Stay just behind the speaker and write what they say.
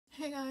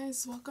Hey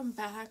guys, welcome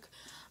back.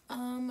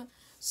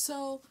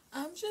 So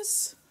I'm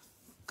just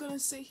gonna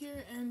sit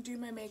here and do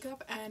my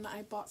makeup, and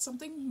I bought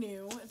something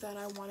new that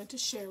I wanted to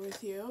share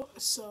with you.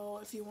 So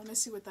if you want to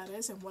see what that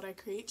is and what I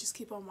create, just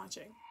keep on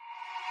watching.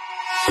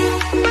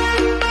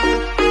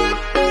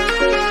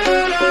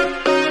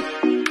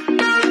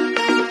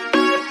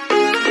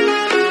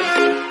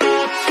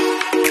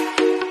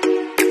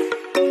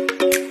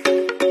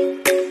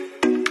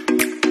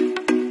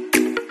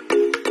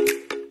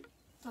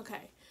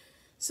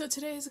 So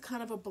today is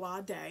kind of a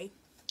blah day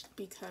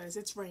because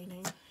it's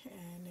raining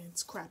and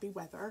it's crappy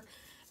weather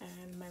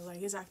and my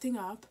leg is acting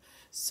up,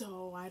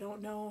 so I don't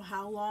know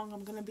how long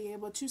I'm gonna be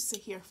able to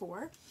sit here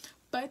for,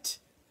 but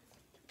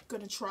I'm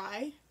gonna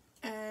try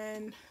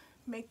and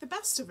make the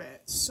best of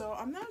it. So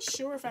I'm not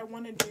sure if I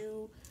want to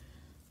do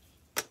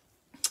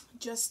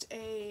just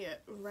a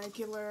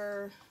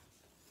regular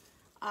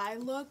eye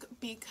look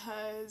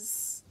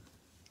because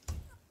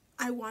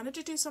I wanted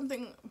to do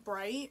something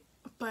bright,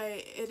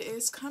 but it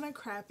is kind of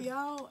crappy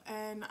out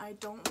and I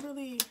don't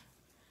really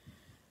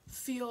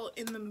feel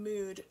in the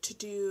mood to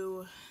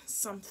do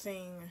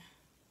something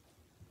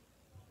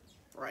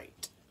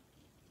bright,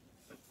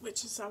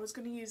 which is I was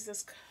going to use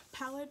this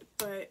palette,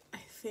 but I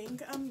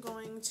think I'm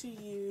going to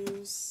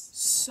use,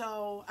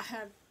 so I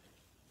had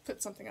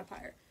put something up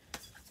higher. I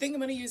think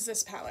I'm going to use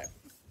this palette.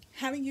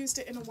 Haven't used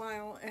it in a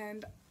while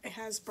and it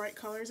has bright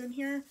colors in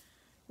here.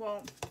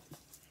 Well,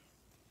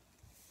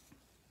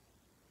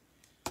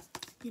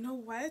 you know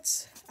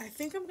what? I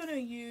think I'm going to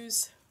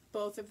use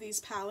both of these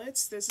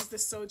palettes. This is the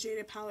So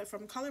Jaded palette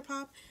from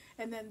Colourpop,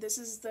 and then this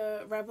is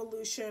the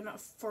Revolution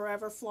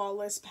Forever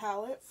Flawless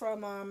palette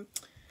from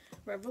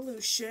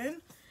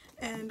Revolution.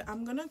 And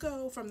I'm going to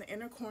go from the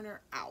inner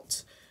corner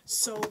out.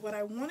 So what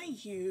I want to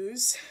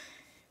use,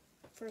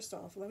 first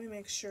off, let me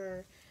make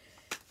sure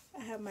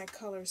I have my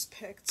colors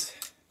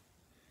picked.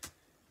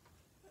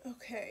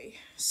 Okay,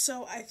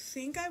 so I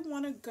think I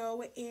want to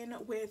go in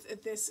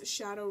with this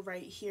shadow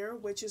right here,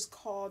 which is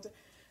called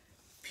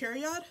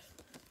Period.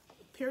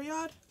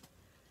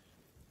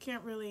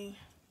 Can't really.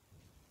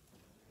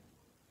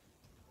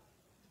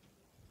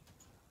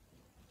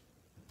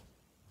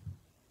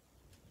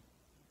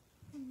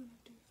 I'm going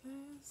to do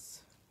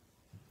this.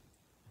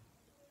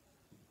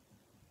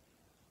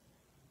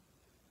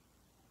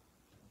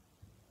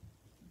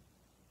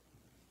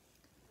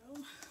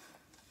 Oh,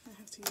 I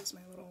have to use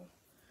my little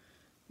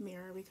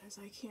mirror because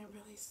I can't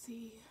really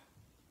see.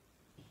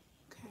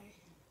 Okay,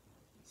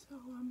 so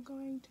I'm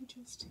going to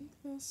just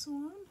take this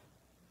one,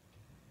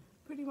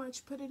 pretty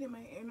much put it in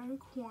my inner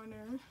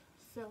corner,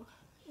 fill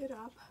it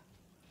up.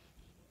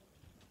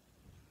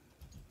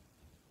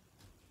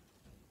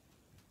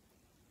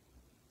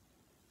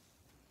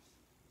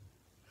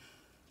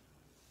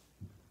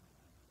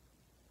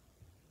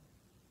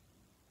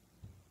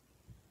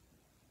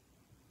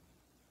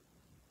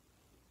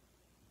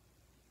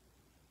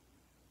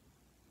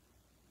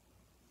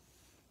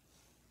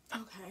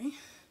 Okay,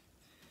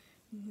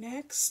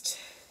 next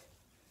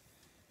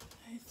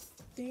I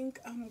think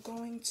I'm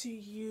going to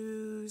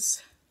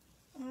use,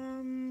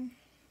 I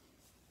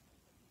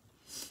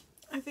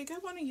think I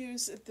want to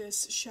use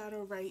this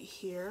shadow right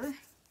here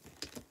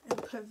and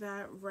put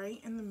that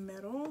right in the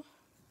middle.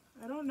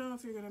 I don't know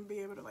if you're going to be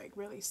able to like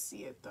really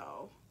see it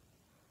though.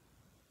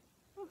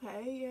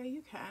 Okay, yeah,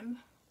 you can.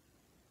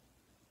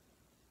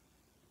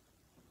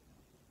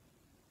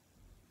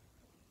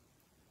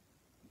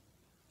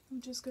 I'm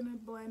just going to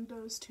blend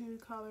those two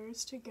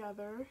colors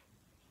together.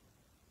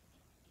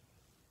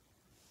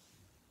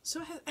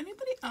 So has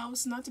anybody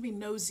else, not to be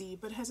nosy,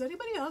 but has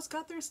anybody else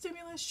got their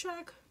stimulus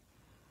check?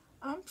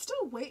 I'm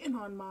still waiting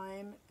on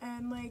mine,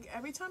 and like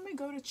every time I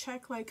go to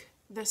check like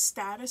the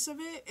status of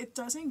it, it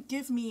doesn't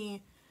give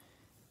me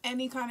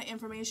any kind of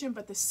information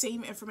but the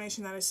same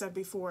information that I said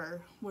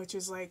before, which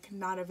is like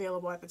not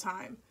available at the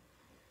time.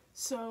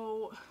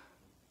 So,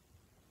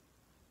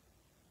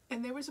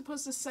 and they were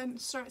supposed to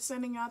start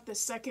sending out the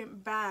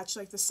second batch,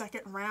 like the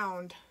second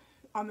round,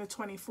 on the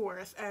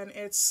 24th, and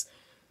it's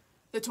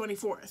the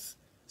 24th.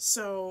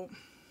 So,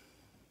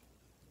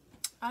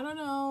 I don't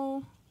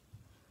know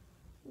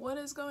what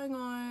is going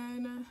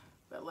on,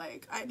 but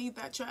like, I need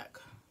that check.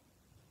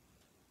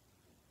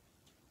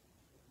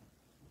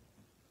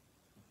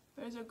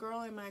 There's a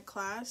girl in my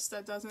class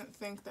that doesn't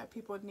think that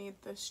people need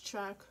this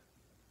check.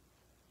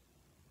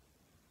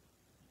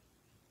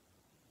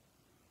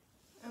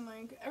 And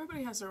like,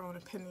 everybody has their own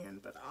opinion,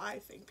 but I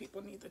think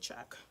people need the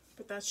check.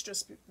 But that's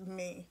just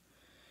me.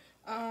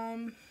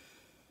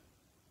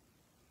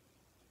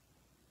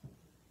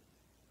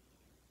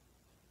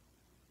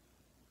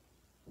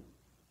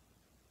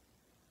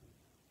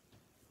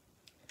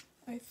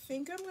 I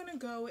think I'm going to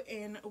go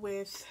in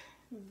with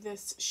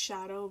this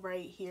shadow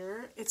right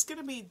here. It's going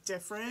to be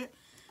different,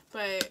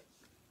 but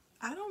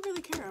I don't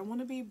really care. I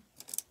want to be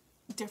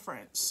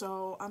different.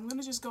 So I'm going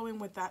to just go in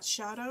with that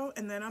shadow,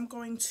 and then I'm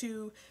going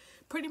to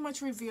pretty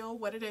much reveal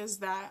what it is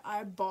that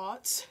I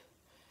bought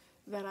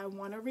that I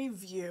want to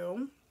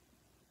review.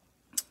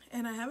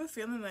 And I have a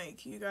feeling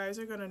like you guys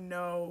are going to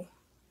know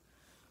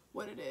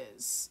what it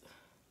is.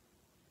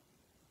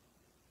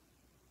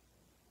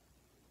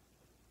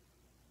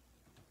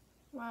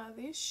 Wow,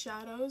 these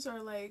shadows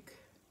are like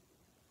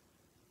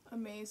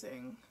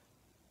amazing.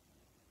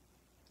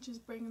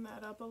 Just bringing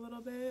that up a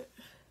little bit.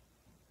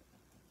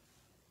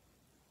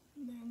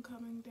 And then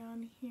coming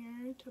down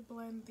here to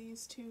blend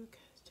these two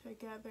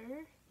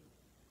together.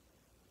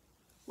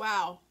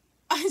 Wow,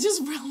 I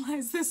just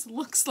realized this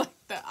looks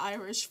like the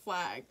Irish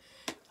flag.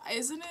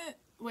 Isn't it?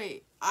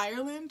 Wait,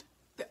 Ireland?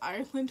 The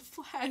Ireland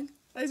flag?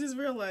 I just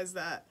realized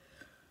that.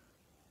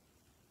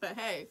 But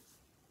hey,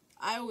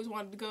 I always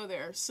wanted to go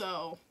there,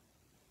 so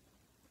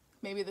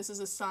maybe this is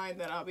a sign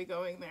that I'll be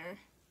going there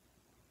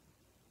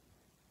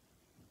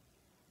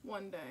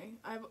one day.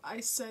 I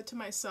said to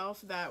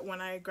myself that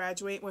when I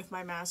graduate with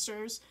my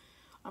master's,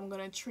 I'm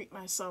gonna treat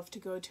myself to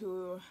go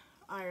to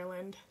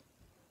Ireland.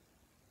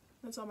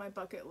 That's on my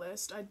bucket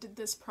list. I did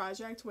this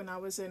project when I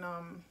was in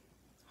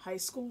high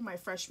school, my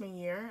freshman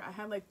year. I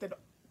had like the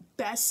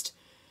best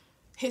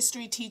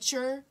history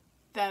teacher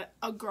that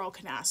a girl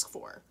can ask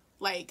for.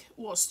 Like,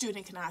 well, a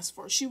student can ask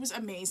for. She was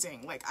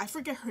amazing. Like, I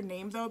forget her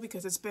name though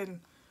because it's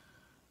been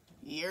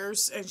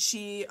years, and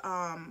she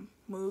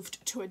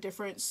moved to a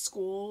different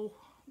school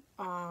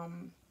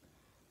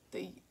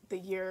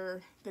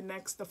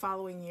the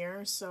following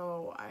year,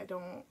 so I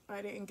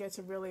didn't get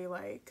to really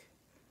like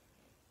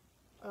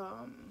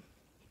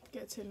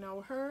get to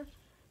know her,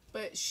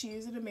 but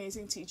she's an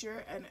amazing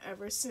teacher, and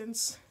ever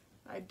since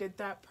I did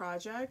that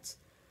project,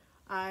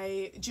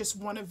 I just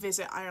want to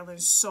visit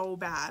Ireland so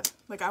bad.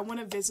 Like, I want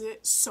to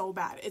visit so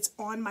bad. It's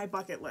on my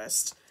bucket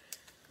list.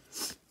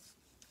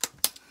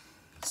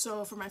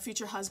 So for my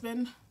future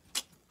husband,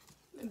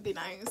 it'd be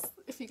nice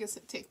if he could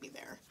take me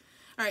there.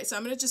 Alright, so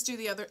I'm going to just do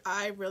the other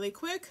eye really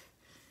quick.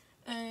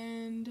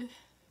 And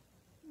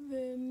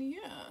then,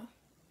 yeah.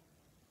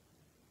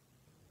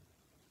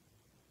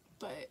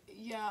 But,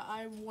 yeah,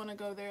 I want to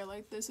go there.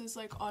 Like, this is,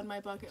 like, on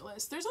my bucket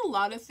list. There's a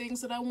lot of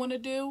things that I want to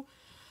do,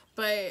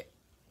 but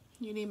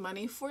you need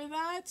money for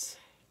that.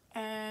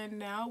 And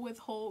now with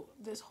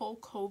this whole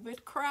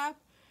COVID crap,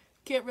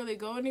 can't really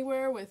go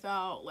anywhere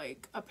without,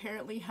 like,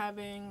 apparently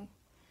having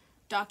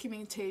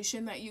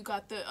documentation that you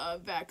got the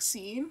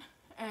vaccine.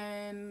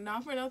 And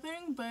not for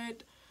nothing,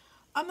 but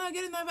I'm not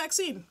getting that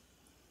vaccine.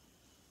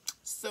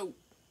 So,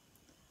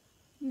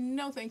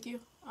 no thank you.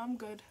 I'm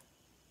good.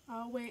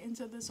 I'll wait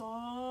until this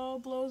all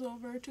blows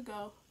over to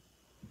go.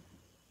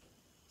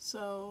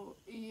 So,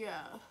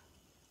 yeah.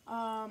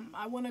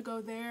 I want to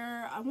go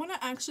there. I want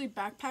to actually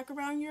backpack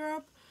around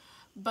Europe,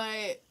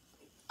 but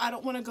I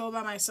don't want to go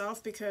by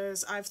myself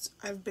because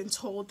I've been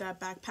told that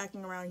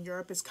backpacking around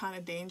Europe is kind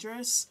of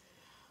dangerous.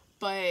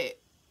 But,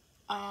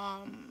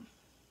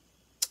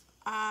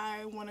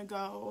 I want to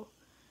go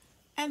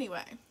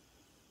anyway.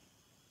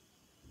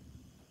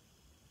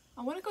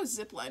 I want to go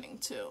ziplining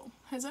too.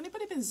 Has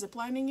anybody been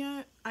ziplining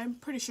yet? I'm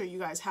pretty sure you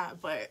guys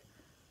have, but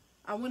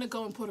I want to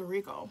go in Puerto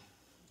Rico.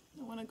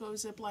 I want to go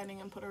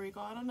ziplining in Puerto Rico.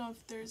 I don't know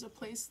if there's a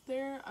place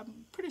there.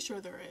 I'm pretty sure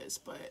there is,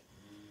 but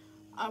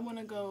I want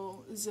to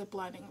go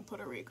ziplining in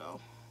Puerto Rico.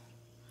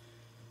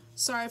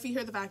 Sorry if you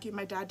hear the vacuum.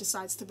 My dad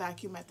decides to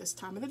vacuum at this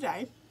time of the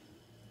day.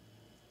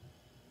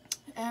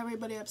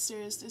 Everybody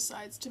upstairs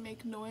decides to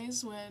make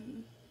noise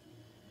when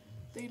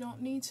they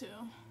don't need to.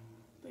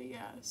 But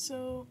yeah,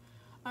 so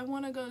I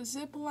want to go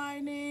zip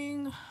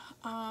lining.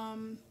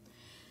 I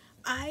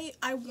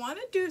want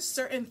to do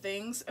certain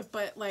things,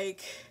 but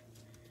like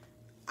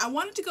I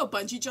wanted to go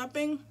bungee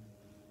jumping.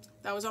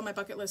 That was on my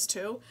bucket list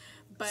too.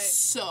 But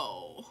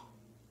so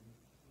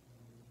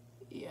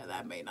yeah,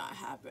 that may not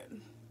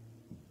happen.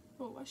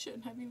 Oh, I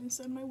shouldn't have even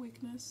said my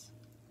weakness.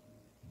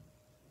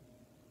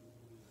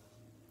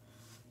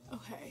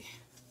 Okay,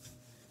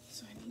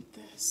 so I need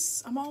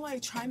this. I'm all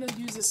like trying to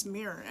use this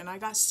mirror, and I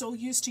got so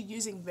used to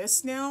using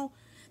this now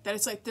that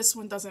it's like this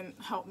one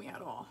doesn't help me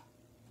at all.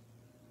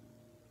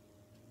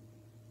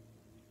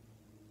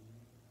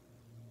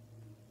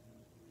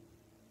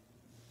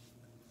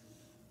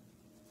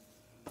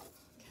 Okay,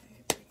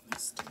 bring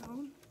this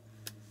down.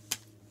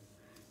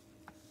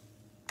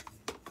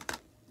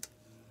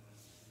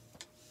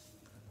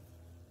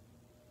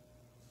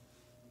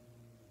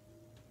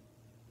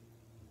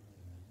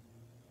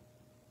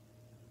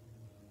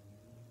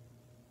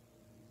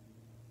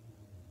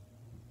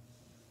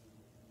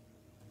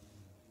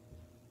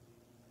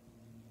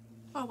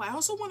 Oh, I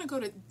also want to go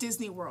to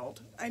Disney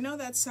World. I know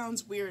that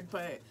sounds weird,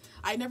 but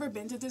I've never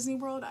been to Disney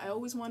World. I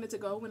always wanted to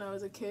go when I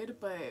was a kid,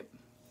 but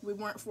we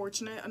weren't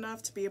fortunate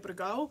enough to be able to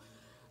go.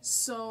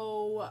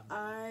 So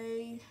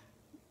I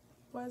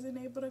wasn't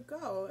able to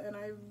go, and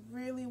I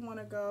really want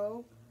to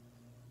go.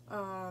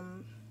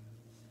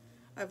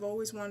 I've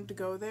always wanted to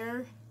go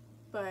there,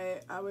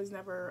 but I was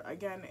never,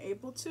 again,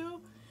 able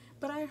to.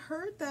 But I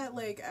heard that,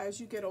 like, as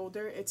you get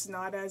older, it's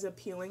not as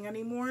appealing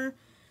anymore.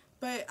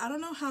 But I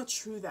don't know how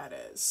true that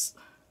is.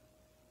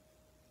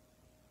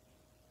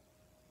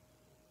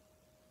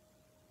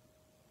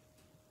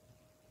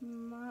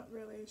 I'm not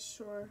really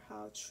sure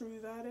how true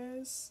that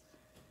is.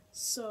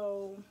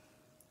 So,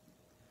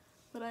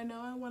 but I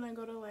know I want to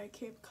go to like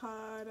Cape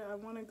Cod. I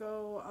want to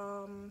go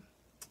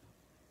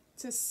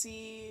to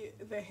see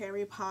the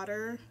Harry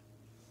Potter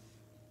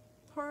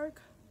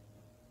park.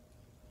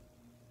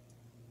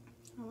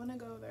 I want to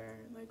go there,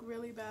 like,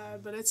 really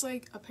bad. But it's,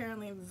 like,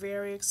 apparently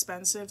very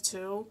expensive,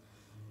 too.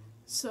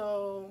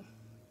 So,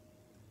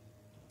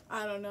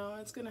 I don't know.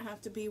 It's going to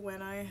have to be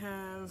when I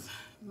have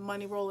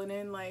money rolling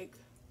in like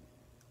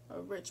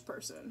a rich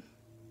person.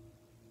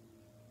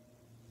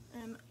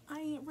 And I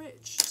ain't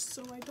rich,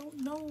 so I don't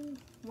know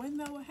when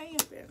that will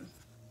happen.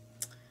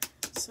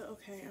 So,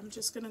 okay, I'm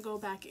just going to go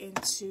back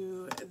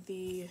into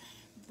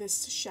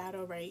this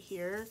shadow right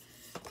here.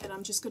 And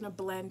I'm just going to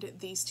blend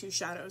these two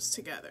shadows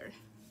together.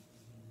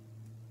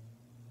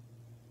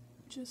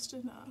 Just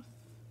enough.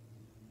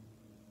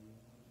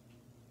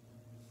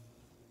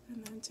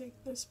 And then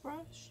take this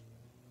brush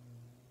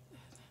and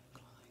then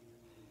go like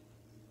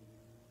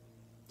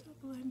this to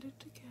blend it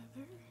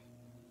together.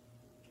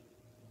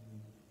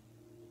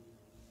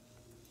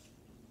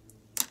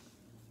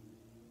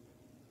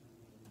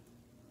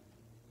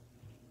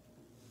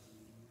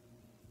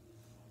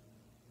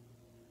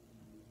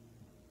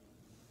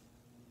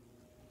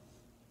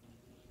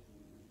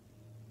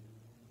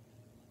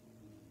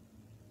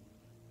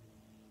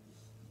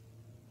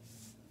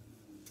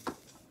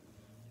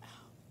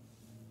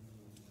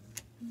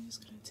 I'm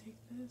just going to take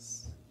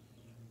this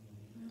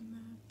and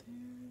that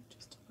there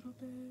just a little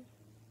bit.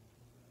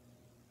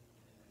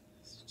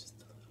 This just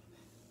a little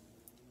bit.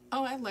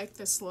 Oh, I like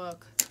this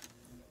look.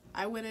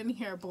 I went in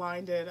here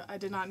blinded. I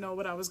did not know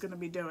what I was going to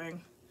be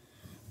doing.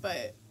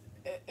 But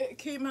it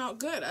came out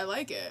good. I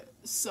like it.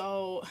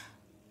 So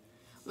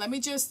let me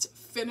just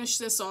finish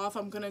this off.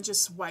 I'm going to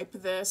just wipe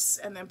this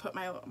and then put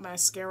my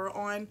mascara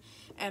on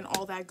and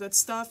all that good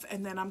stuff.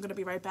 And then I'm going to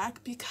be right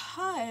back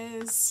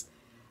because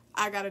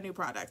I got a new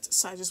product,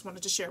 so I just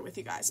wanted to share it with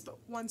you guys, but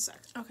one sec.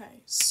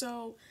 Okay,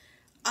 so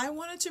I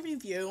wanted to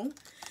review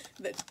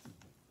the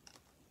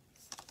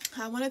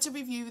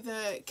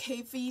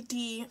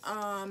KVD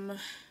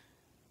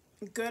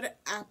Good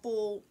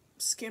Apple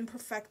Skin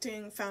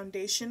Perfecting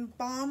Foundation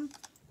Balm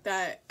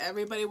that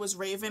everybody was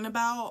raving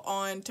about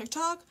on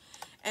TikTok.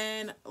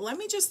 And let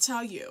me just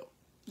tell you,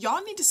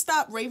 y'all need to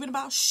stop raving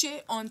about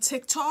shit on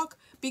TikTok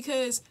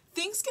because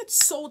things get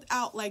sold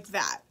out like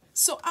that.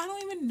 So I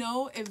don't even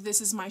know if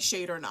this is my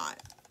shade or not.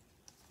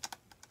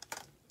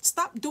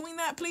 Stop doing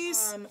that,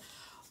 please.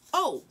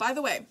 Oh, by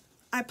the way,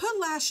 I put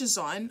lashes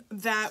on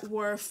that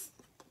were,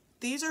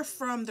 these are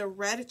from the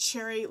Red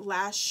Cherry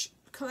Lash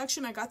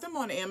Collection. I got them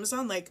on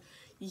Amazon like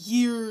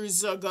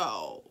years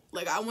ago.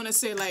 Like I want to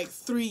say like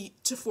 3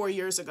 to 4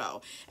 years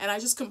ago. And I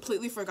just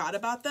completely forgot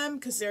about them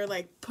because they're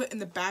like put in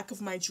the back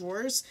of my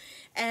drawers.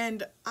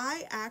 And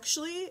I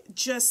actually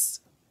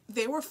just...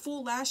 they were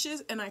full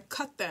lashes and I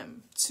cut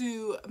them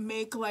to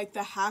make like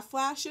the half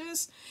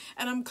lashes,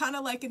 and I'm kind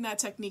of liking that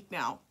technique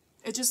now.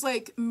 It just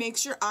like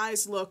makes your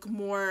eyes look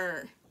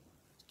more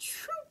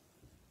true.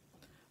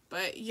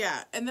 But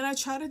yeah, and then I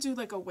tried to do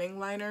like a wing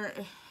liner.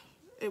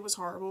 It was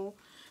horrible,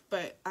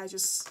 but I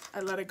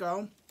let it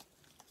go.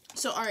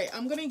 So all right,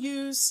 I'm gonna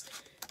use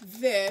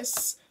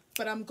this,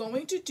 but I'm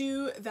going to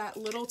do that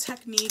little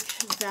technique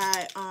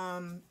that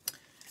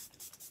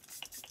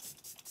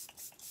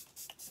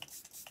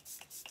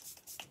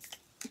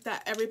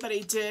that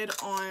everybody did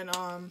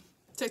on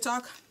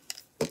TikTok.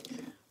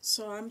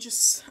 So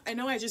I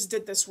know I just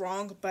did this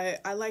wrong,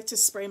 but I like to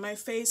spray my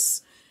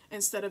face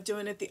instead of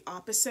doing it the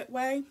opposite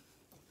way.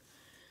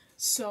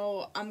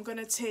 So I'm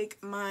gonna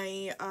take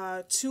my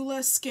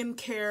Tula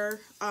Skincare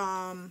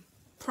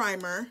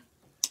primer.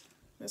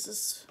 This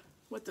is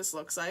what this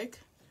looks like.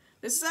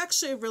 This is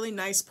actually a really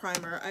nice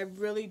primer. I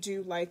really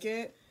do like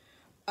it.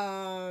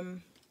 So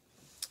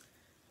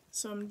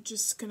I'm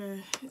just gonna,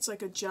 it's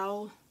like a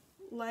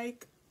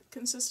gel-like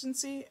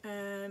consistency,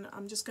 and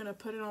I'm just gonna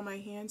put it on my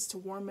hands to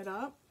warm it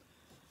up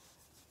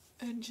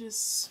and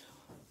just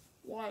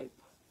wipe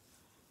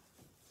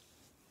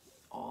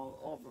all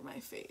over my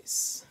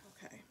face.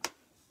 Okay,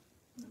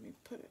 let me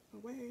put it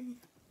away.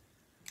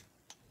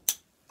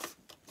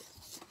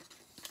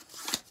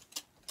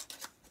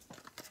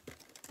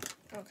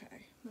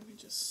 Okay, let me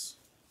just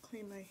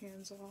clean my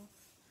hands off.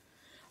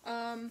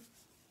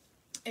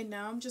 And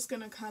now I'm just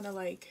gonna kind of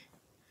like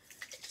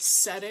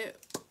set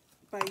it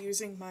by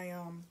using my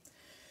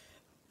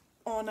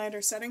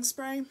all-nighter setting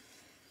spray.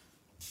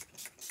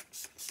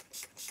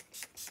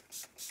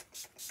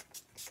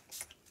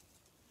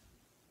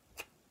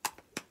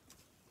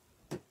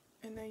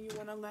 And then you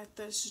want to let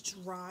this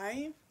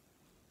dry.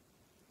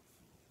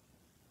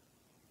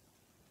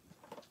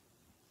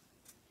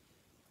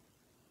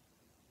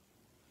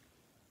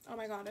 Oh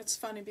my god, it's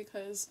funny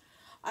because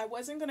I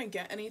wasn't going to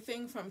get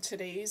anything from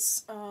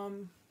today's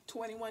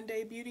 21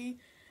 Day Beauty.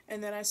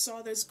 And then I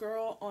saw this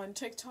girl on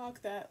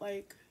TikTok that,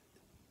 like,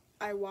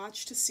 I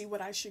watched to see what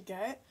I should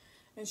get.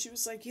 And she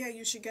was like, yeah,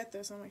 you should get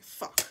this. I'm like,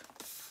 fuck.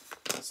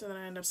 So then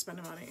I end up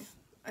spending money.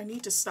 I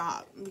need to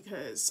stop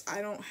because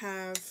I don't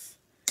have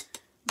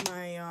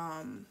my,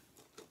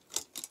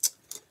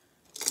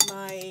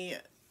 my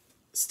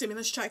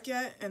stimulus check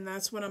yet. And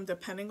that's what I'm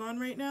depending on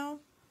right now.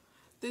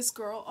 This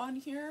girl on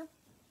here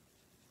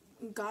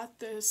got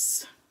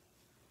this,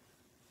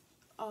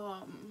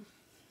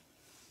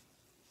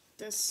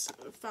 this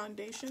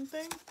foundation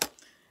thing,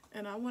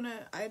 And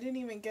I didn't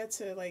even get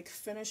to like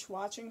finish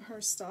watching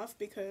her stuff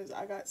because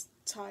I got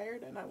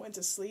tired and I went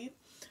to sleep.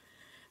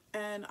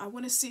 And I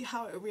want to see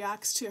how it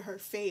reacts to her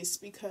face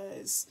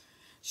because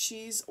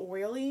she's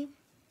oily.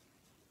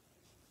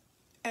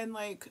 And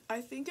like,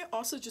 I think it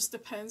also just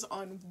depends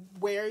on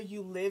where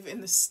you live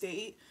in the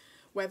state,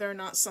 whether or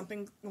not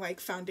something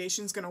like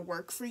foundation's gonna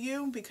work for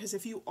you. Because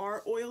if you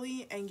are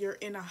oily and you're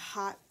in a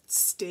hot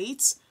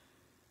state,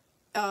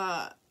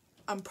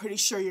 I'm pretty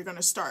sure you're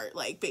gonna start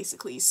like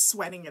basically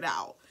sweating it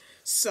out.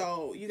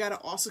 So you gotta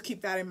also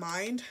keep that in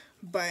mind.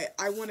 But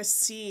I want to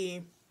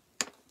see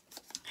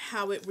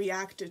how it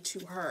reacted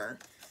to her.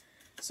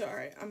 So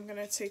alright, I'm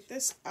gonna take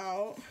this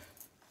out.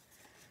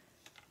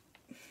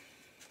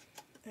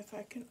 If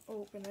I can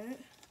open it.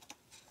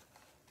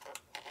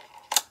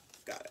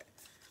 Got it.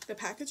 The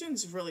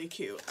packaging's really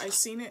cute. I've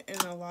seen it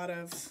in a lot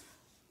of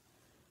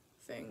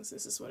things.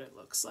 This is what it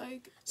looks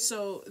like.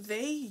 So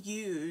they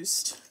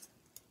used,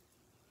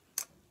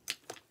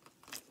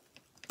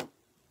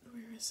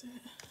 where is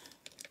it?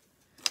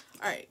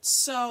 Alright,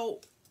 so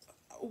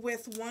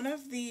with one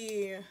of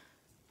the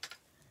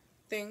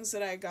things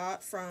that I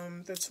got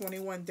from the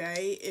 21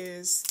 Day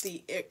is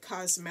the IT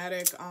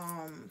Cosmetic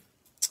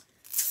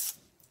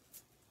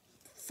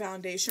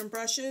foundation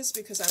brushes,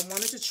 because I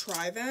wanted to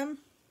try them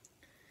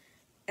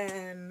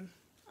and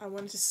I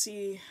wanted to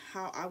see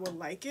how I would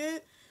like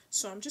it.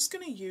 So I'm just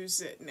going to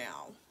use it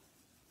now.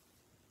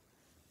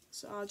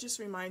 So I'll just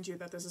remind you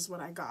that this is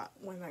what I got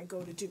when I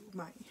go to do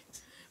my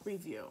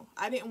review.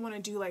 I didn't want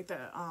to do like the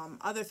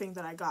other thing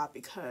that I got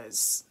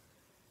because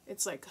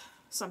it's like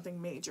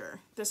something major.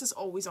 This is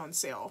always on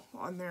sale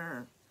on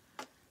their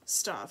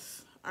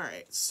stuff.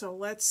 Alright, so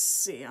let's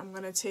see. I'm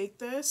going to take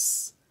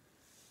this.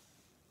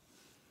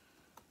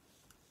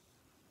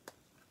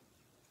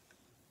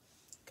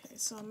 Okay,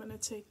 so I'm going to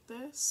take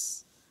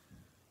this.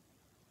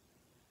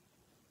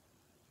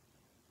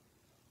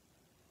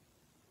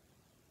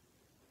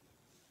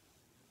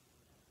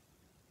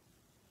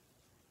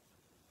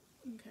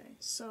 Okay,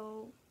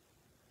 so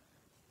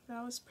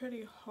that was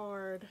pretty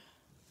hard.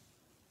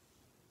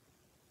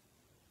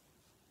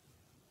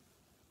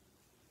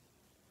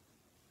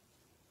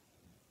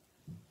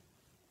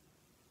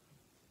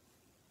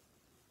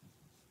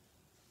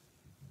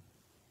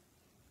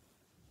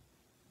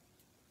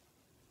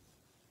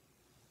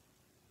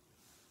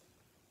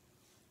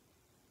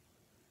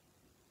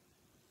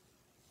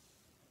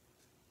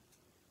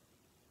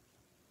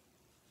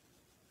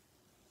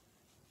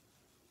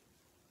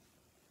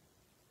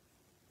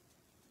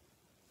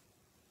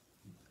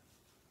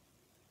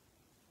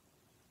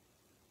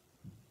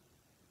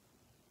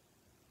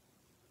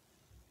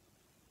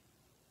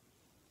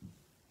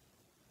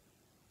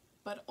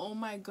 But oh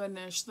my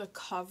goodness, the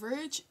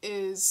coverage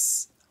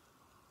is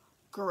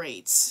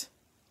great.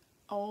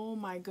 Oh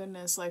my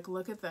goodness, like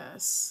look at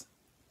this.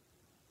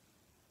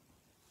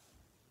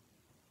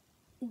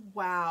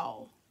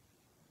 Wow.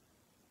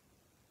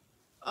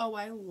 Oh,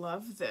 I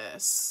love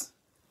this.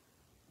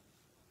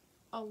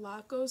 A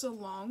lot goes a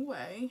long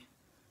way.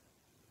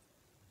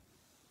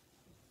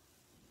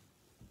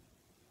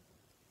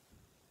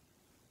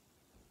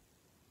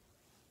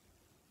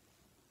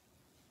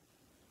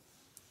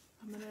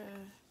 I'm gonna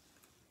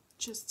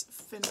just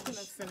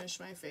finish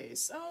my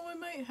face. Oh, it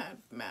might have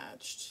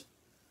matched.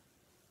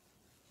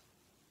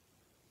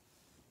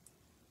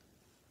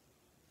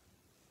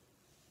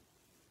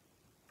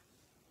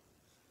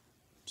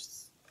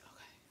 Just okay,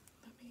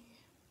 let me.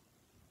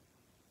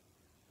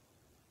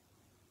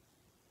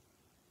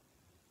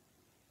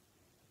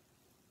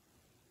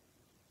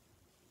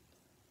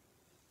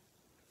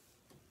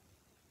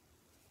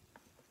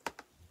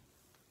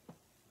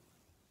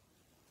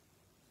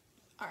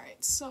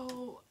 Alright,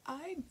 so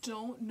I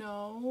don't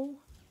know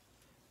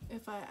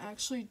if I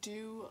actually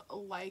do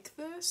like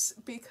this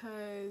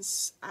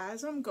because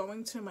as I'm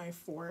going to my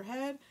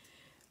forehead,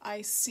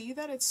 I see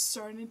that it's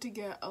starting to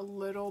get a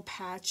little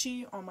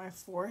patchy on my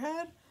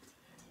forehead.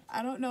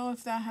 I don't know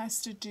if that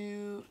has to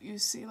do, you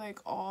see like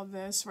all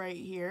this right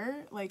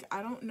here, like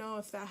I don't know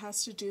if that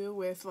has to do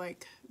with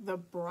like the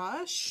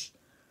brush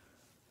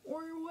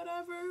or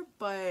whatever,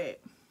 but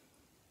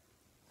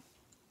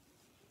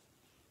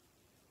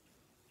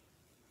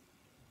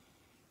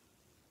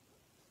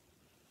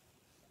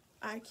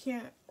I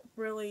can't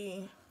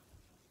really,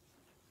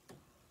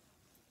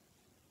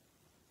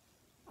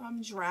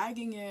 I'm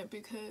dragging it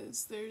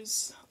because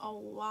there's a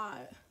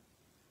lot.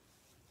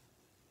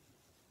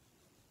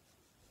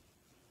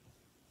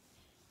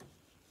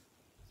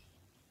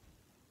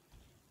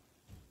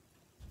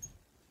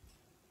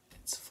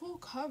 It's full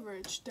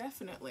coverage,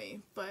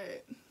 definitely,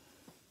 but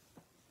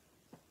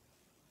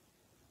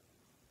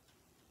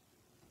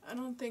I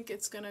don't think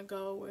it's gonna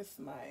go with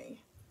my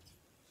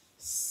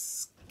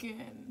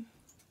skin.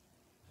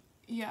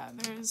 Yeah,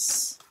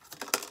 there's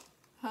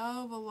a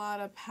hell of a lot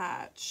of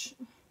patch.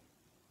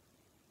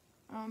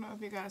 I don't know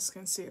if you guys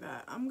can see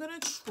that. I'm gonna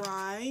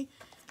try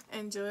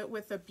and do it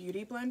with a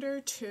beauty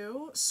blender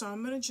too. So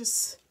I'm gonna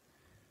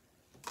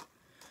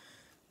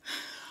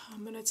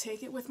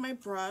take it with my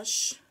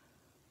brush.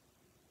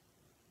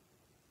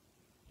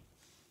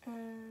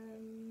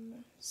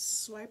 and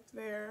swipe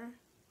there,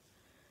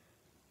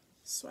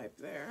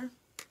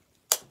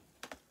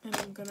 and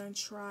I'm gonna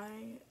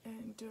try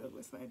and do it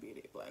with my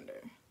beauty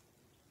blender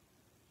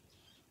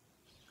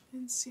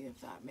and see if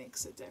that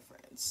makes a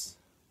difference.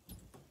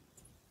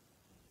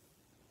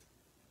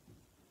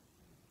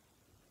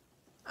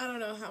 I don't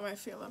know how I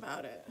feel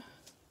about it,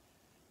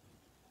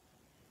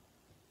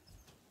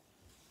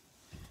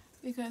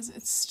 because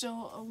it's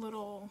still a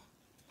little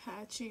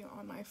patchy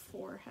on my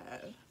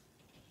forehead.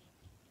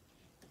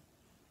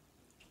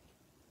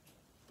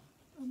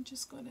 I'm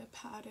just going to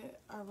pat it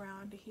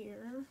around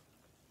here.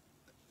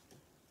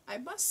 I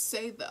must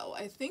say though,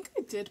 I think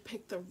I did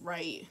pick the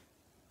right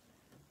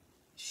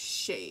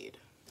shade,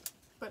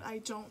 but I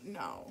don't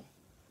know.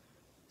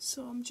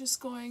 So I'm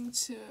just going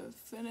to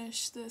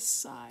finish this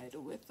side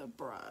with a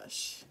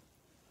brush.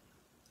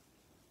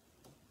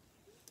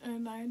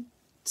 And I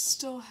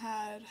still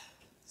had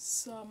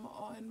some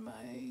on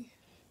my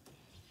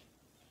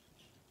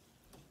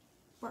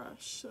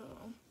brush, so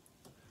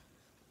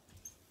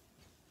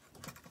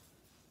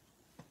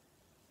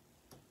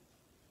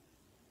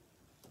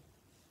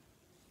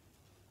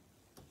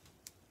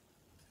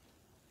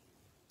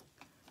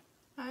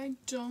I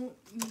don't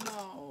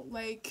know,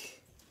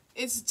 like,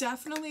 it's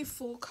definitely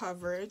full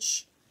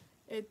coverage.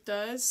 It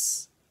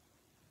does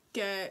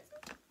get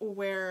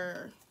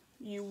where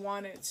you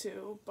want it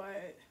to,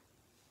 but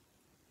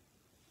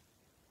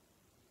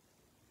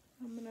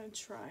I'm gonna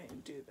try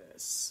and do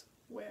this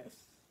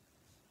with,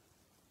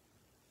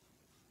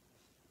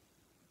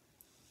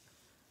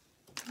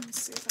 let me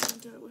see if I can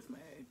do it with my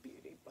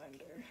beauty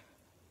blender.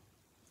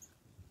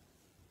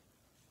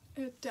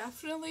 It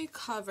definitely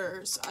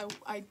covers,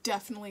 I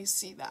definitely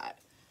see that.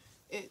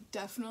 It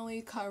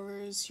definitely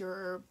covers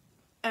your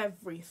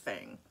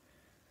everything.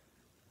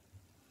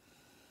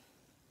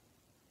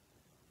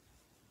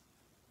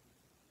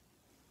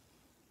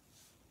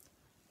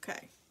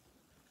 Okay.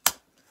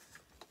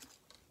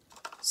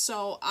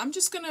 So I'm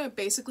just gonna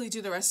basically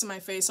do the rest of my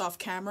face off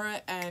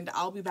camera, and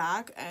I'll be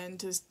back and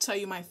just tell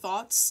you my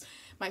thoughts,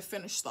 my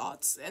finished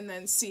thoughts, and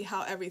then see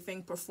how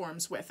everything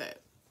performs with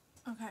it.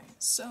 Okay,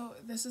 so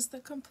this is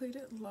the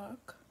completed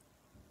look.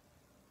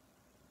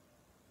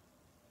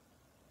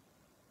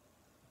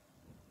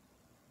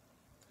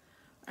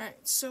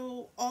 Alright,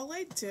 so all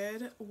I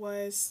did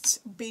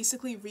was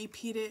basically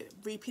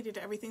repeated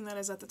everything that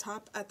is at the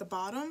top, at the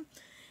bottom,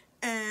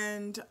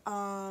 and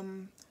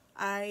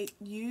I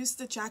used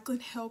the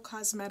JACLYN Hill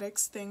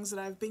Cosmetics things that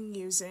I've been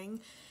using,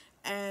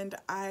 and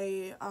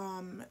I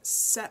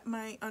set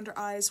my under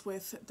eyes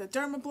with the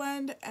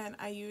DermaBlend, and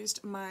I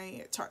used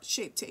my Tarte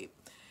Shape Tape.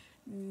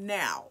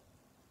 Now,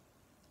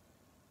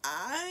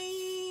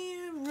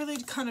 I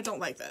really kind of don't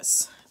like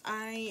this.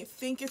 I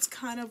think it's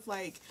kind of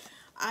like,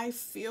 I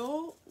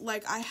feel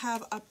like I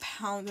have a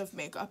pound of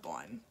makeup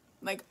on.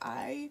 Like,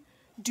 I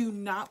do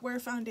not wear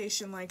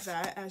foundation like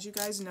that. As you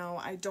guys know,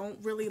 I don't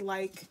really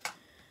like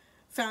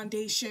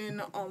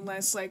foundation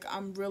unless, like,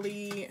 I'm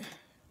really,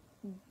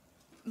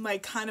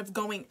 like, kind of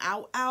going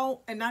out,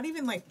 and not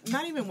even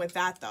with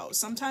that, though.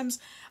 Sometimes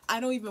I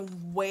don't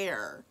even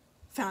wear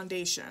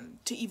foundation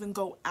to even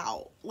go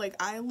out. Like,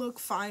 I look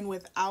fine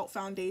without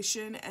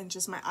foundation and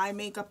just my eye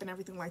makeup and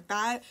everything like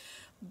that,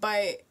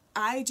 but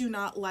I do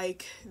not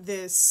like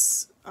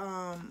this,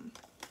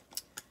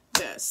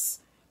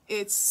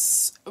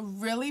 it's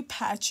really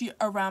patchy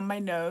around my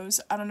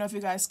nose. I don't know if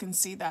you guys can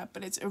see that,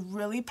 but it's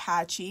really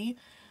patchy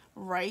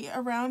right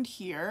around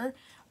here.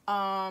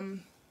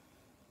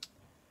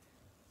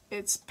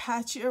 It's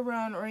patchy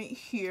around right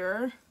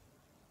here.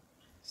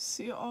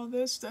 See all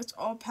this? That's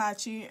all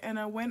patchy, and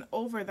I went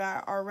over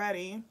that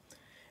already.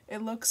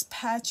 It looks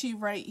patchy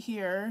right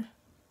here,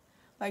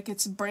 like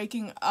it's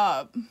breaking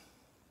up.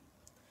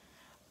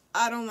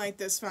 I don't like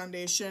this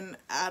foundation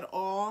at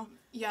all.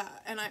 Yeah,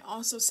 and I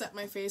also set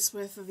my face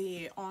with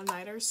the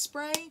all-nighter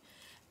spray,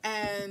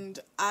 and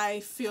I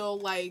feel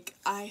like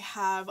I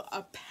have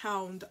a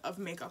pound of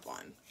makeup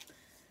on.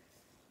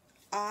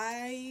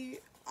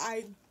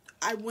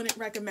 I wouldn't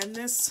recommend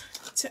this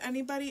to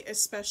anybody,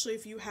 especially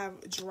if you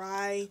have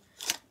dry,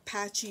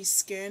 patchy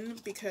skin,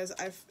 because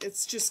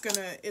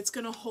it's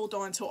gonna hold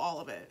on to all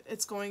of it.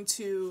 It's going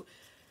to,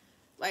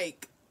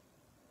 like,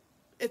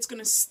 it's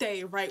gonna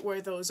stay right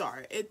where those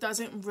are. It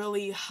doesn't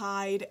really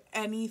hide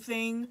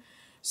anything.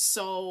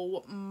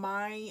 So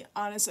my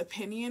honest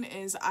opinion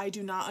is I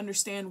do not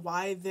understand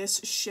why this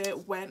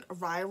shit went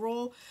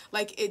viral.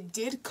 Like, it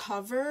did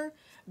cover,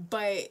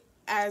 but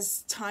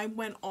as time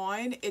went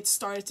on, it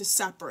started to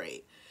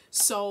separate.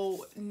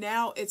 So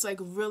now it's like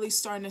really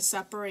starting to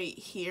separate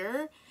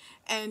here.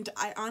 And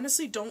I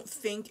honestly don't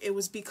think it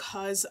was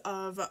because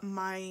of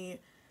my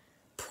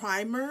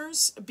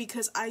primers,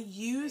 because I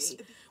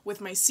used with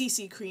my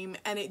CC cream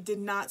and it did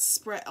not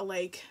spread,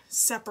 like,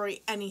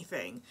 separate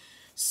anything.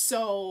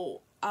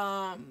 So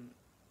I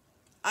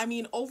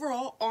mean,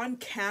 overall on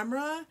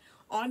camera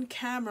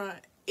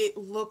it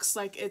looks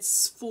like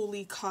it's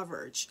fully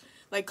covered,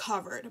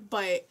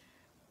 but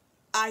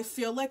I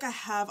feel like I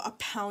have a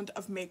pound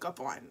of makeup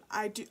on.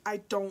 I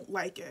don't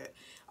like it.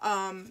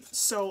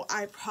 So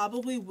I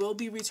probably will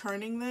be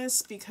returning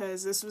this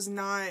because this was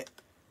not,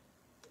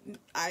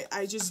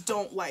 I just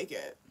don't like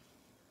it.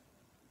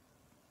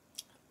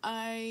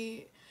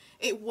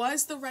 It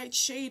was the right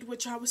shade,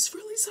 which I was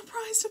really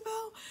surprised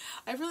about.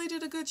 I really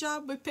did a good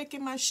job with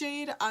picking my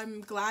shade.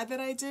 I'm glad that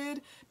I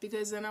did,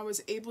 because then I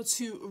was able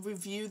to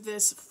review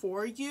this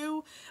for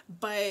you.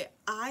 But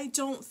I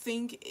don't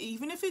think,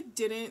 even if it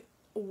didn't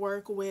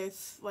work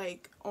with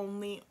like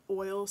only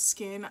oil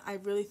skin, I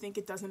really think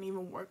it doesn't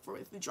even work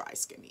with the dry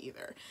skin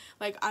either.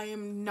 Like, I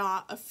am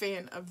not a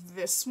fan of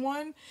this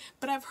one,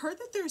 but I've heard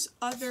that there's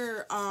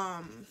other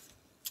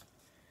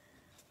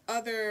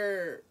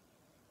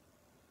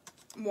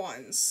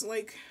ones,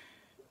 like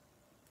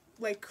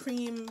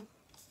cream,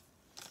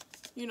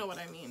 you know what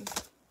I mean.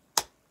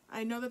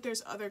 I know that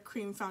there's other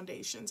cream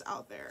foundations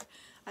out there.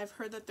 I've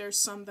heard that there's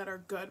some that are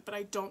good, but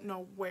I don't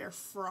know where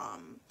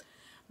from.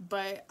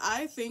 But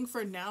I think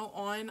for now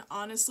on,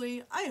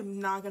 honestly, I am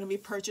not going to be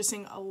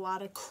purchasing a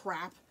lot of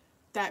crap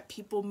that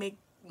people make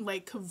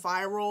like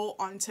viral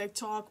on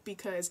TikTok,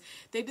 because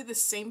they did the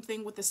same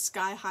thing with the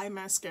Sky High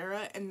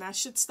mascara, and that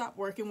shit stopped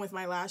working with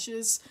my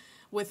lashes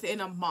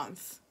within a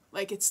month.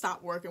 Like, it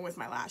stopped working with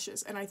my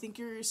lashes. And I think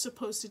you're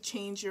supposed to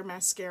change your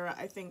mascara,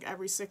 I think,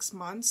 every 6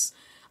 months.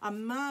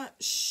 I'm not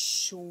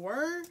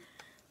sure.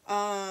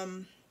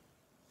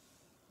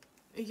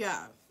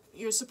 Yeah,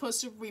 you're supposed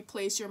to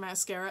replace your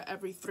mascara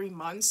every 3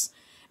 months.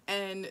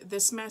 And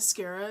this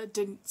mascara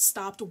didn't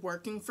stop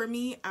working for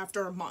me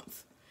after a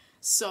month.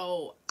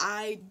 So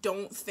I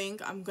don't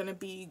think I'm going to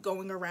be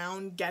going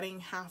around getting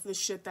half the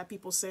shit that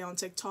people say on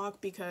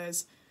TikTok,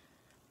 because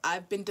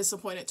I've been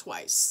disappointed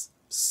twice.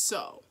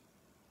 So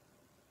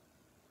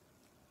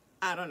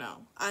I don't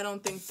know. I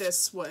don't think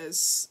this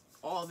was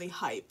all the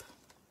hype.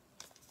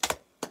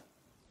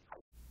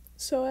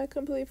 So I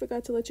completely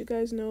forgot to let you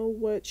guys know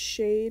what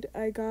shade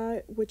I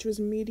got, which was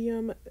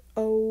medium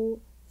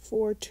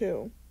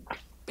 042.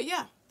 But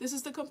yeah, this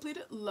is the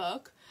completed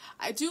look.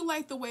 I do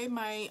like the way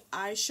my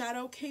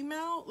eyeshadow came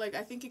out. Like,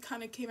 I think it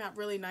kind of came out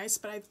really nice,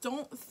 but I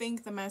don't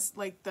think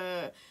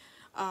the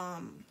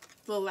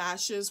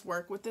lashes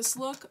work with this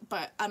look.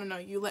 But I don't know.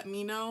 You let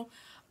me know.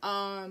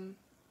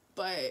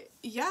 But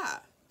yeah.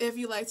 If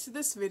you liked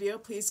this video,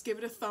 please give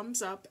it a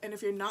thumbs up. And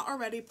if you're not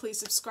already, please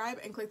subscribe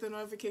and click the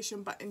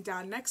notification button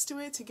down next to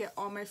it to get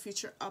all my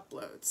future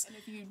uploads. And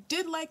if you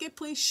did like it,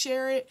 please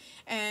share it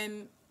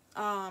and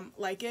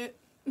like it.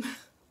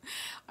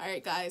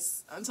 Alright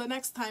guys, until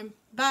next time,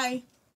 bye!